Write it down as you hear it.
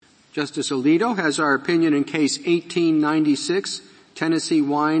Justice Alito has our opinion in Case 1896, Tennessee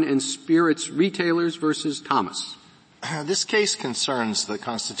Wine and Spirits Retailers versus Thomas. This case concerns the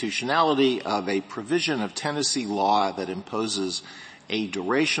constitutionality of a provision of Tennessee law that imposes a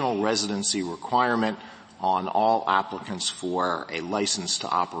durational residency requirement on all applicants for a license to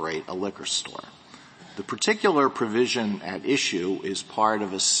operate a liquor store. The particular provision at issue is part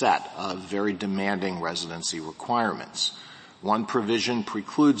of a set of very demanding residency requirements. One provision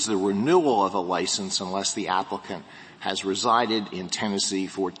precludes the renewal of a license unless the applicant has resided in Tennessee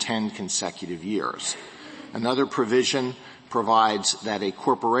for 10 consecutive years. Another provision provides that a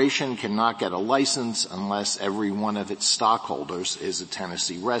corporation cannot get a license unless every one of its stockholders is a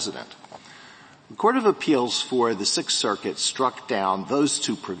Tennessee resident. The Court of Appeals for the Sixth Circuit struck down those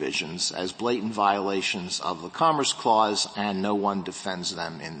two provisions as blatant violations of the Commerce Clause, and no one defends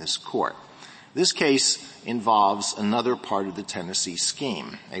them in this court. This case involves another part of the Tennessee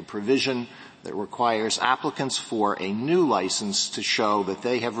scheme, a provision that requires applicants for a new license to show that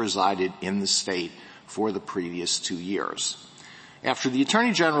they have resided in the state for the previous 2 years. After the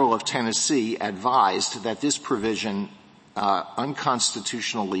Attorney General of Tennessee advised that this provision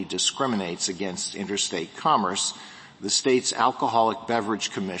unconstitutionally discriminates against interstate commerce, the state's Alcoholic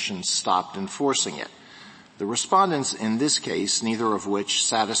Beverage Commission stopped enforcing it. The respondents in this case, neither of which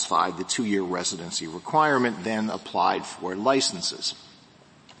satisfied the 2-year residency requirement, then applied for licenses.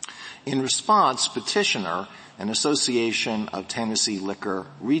 In response, petitioner, an association of Tennessee liquor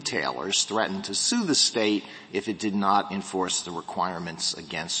retailers, threatened to sue the state if it did not enforce the requirements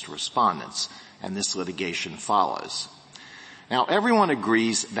against respondents, and this litigation follows. Now, everyone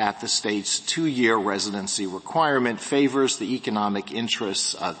agrees that the state's 2-year residency requirement favors the economic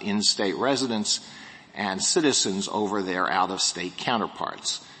interests of in-state residents and citizens over their out-of-state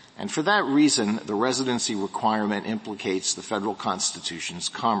counterparts. And for that reason, the residency requirement implicates the federal Constitution's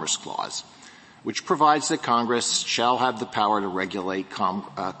Commerce Clause, which provides that Congress shall have the power to regulate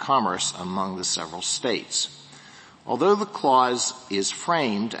commerce among the several states. Although the clause is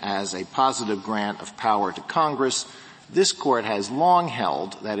framed as a positive grant of power to Congress, this court has long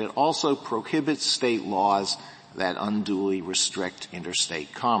held that it also prohibits state laws that unduly restrict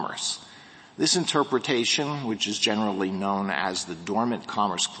interstate commerce. This interpretation, which is generally known as the Dormant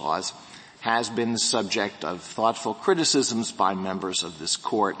Commerce Clause, has been the subject of thoughtful criticisms by members of this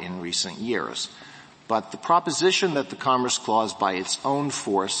court in recent years. But the proposition that the Commerce Clause by its own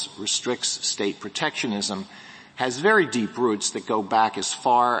force restricts state protectionism has very deep roots that go back as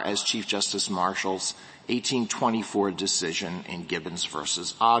far as Chief Justice Marshall's 1824 decision in Gibbons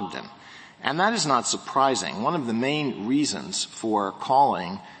versus Ogden. And that is not surprising. One of the main reasons for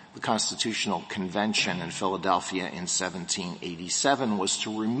calling the Constitutional Convention in Philadelphia in 1787 was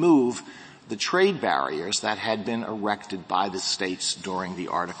to remove the trade barriers that had been erected by the states during the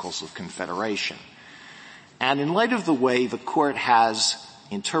Articles of Confederation. And in light of the way the court has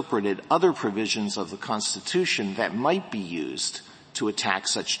interpreted other provisions of the Constitution that might be used to attack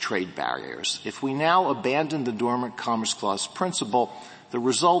such trade barriers, if we now abandon the Dormant Commerce Clause principle, the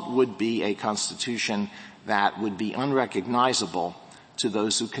result would be a Constitution that would be unrecognizable to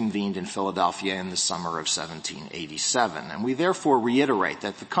those who convened in Philadelphia in the summer of 1787. And we therefore reiterate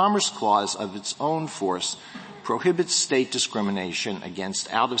that the Commerce Clause of its own force prohibits state discrimination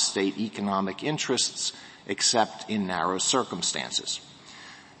against out-of-state economic interests except in narrow circumstances.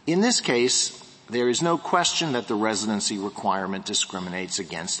 In this case, there is no question that the residency requirement discriminates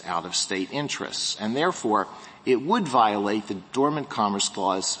against out-of-state interests, and therefore it would violate the Dormant Commerce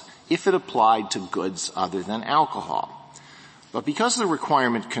Clause if it applied to goods other than alcohol. But because the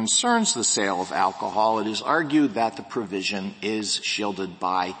requirement concerns the sale of alcohol, it is argued that the provision is shielded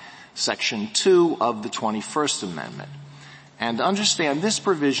by Section 2 of the 21st Amendment. And to understand this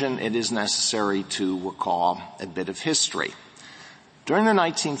provision, it is necessary to recall a bit of history. During the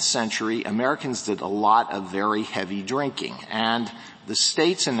 19th century, Americans did a lot of very heavy drinking, and the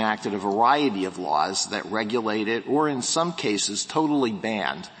states enacted a variety of laws that regulated, or in some cases totally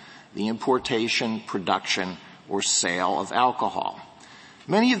banned, the importation, production, or sale of alcohol.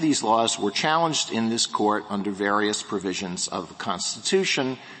 Many of these laws were challenged in this court under various provisions of the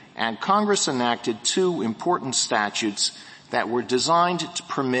Constitution, and Congress enacted 2 important statutes that were designed to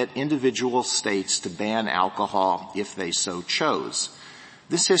permit individual states to ban alcohol if they so chose.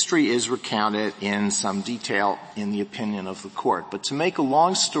 This history is recounted in some detail in the opinion of the court, but to make a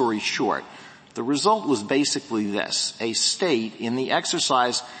long story short, the result was basically this: a state, in the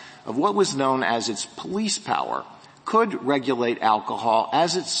exercise of what was known as its police power, could regulate alcohol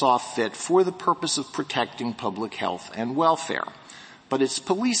as it saw fit for the purpose of protecting public health and welfare. but its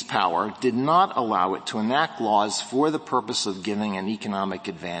police power did not allow it to enact laws for the purpose of giving an economic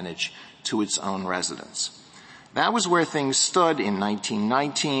advantage to its own residents. That was where things stood in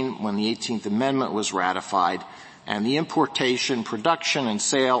 1919 when the 18th Amendment was ratified and the importation, production, and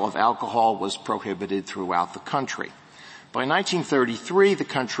sale of alcohol was prohibited throughout the country. By 1933, the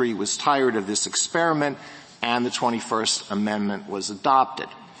country was tired of this experiment and the 21st Amendment was adopted.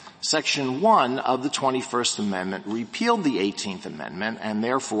 Section 1 of the 21st Amendment repealed the 18th Amendment and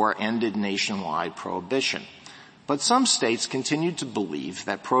therefore ended nationwide prohibition. But some states continued to believe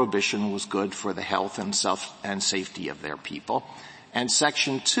that prohibition was good for the health and safety of their people, and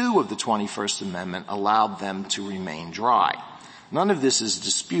Section 2 of the 21st Amendment allowed them to remain dry. None of this is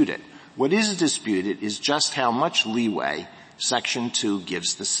disputed. What is disputed is just how much leeway Section 2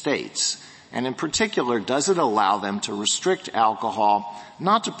 gives the states. And in particular, does it allow them to restrict alcohol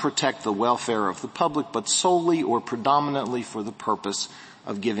not to protect the welfare of the public, but solely or predominantly for the purpose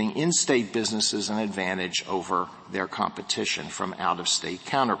of giving in-state businesses an advantage over their competition from out-of-state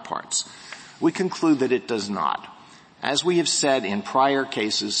counterparts? We conclude that it does not. As we have said in prior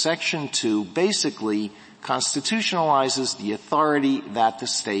cases, Section 2 basically constitutionalizes the authority that the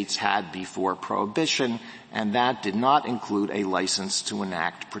states had before prohibition, and that did not include a license to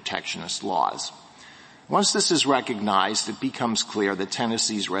enact protectionist laws. Once this is recognized, it becomes clear that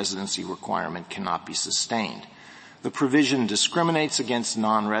Tennessee's residency requirement cannot be sustained. The provision discriminates against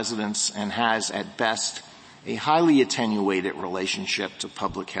non-residents and has, at best, a highly attenuated relationship to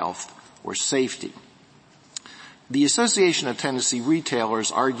public health or safety. The Association of Tennessee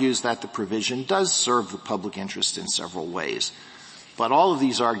Retailers argues that the provision does serve the public interest in several ways, but all of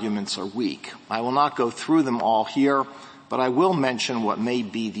these arguments are weak. I will not go through them all here, but I will mention what may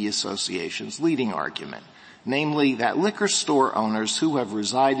be the association's leading argument, namely that liquor store owners who have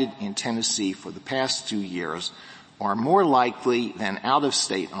resided in Tennessee for the past 2 years are more likely than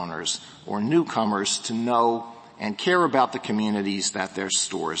out-of-state owners or newcomers to know and care about the communities that their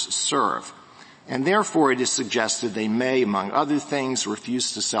stores serve. And therefore it is suggested they may, among other things,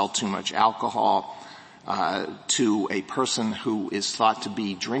 refuse to sell too much alcohol to a person who is thought to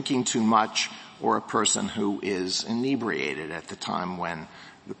be drinking too much or a person who is inebriated at the time when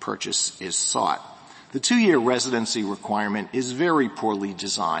the purchase is sought. The 2-year residency requirement is very poorly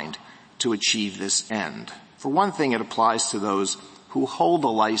designed to achieve this end. For one thing, it applies to those who hold a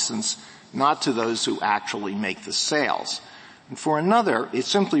license, not to those who actually make the sales. And for another, it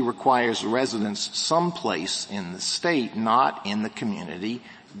simply requires residents someplace in the state, not in the community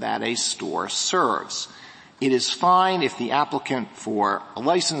that a store serves. It is fine if the applicant for a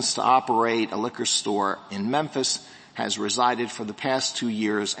license to operate a liquor store in Memphis has resided for the past 2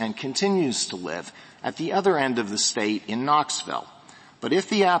 years and continues to live at the other end of the state in Knoxville. But if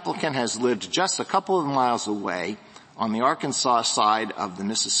the applicant has lived just a couple of miles away on the Arkansas side of the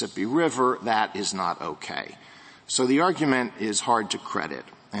Mississippi River, that is not okay. So the argument is hard to credit,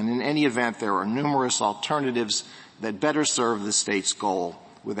 and in any event, there are numerous alternatives that better serve the state's goal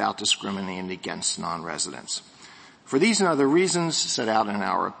without discriminating against non-residents. For these and other reasons set out in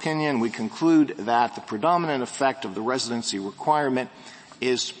our opinion, we conclude that the predominant effect of the residency requirement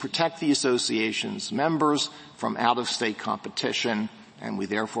is to protect the association's members from out-of-state competition, and we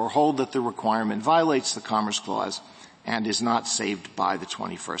therefore hold that the requirement violates the Commerce Clause and is not saved by the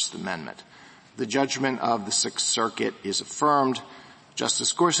 21st Amendment. The judgment of the Sixth Circuit is affirmed.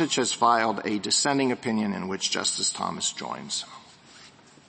 Justice Gorsuch has filed a dissenting opinion in which Justice Thomas joins.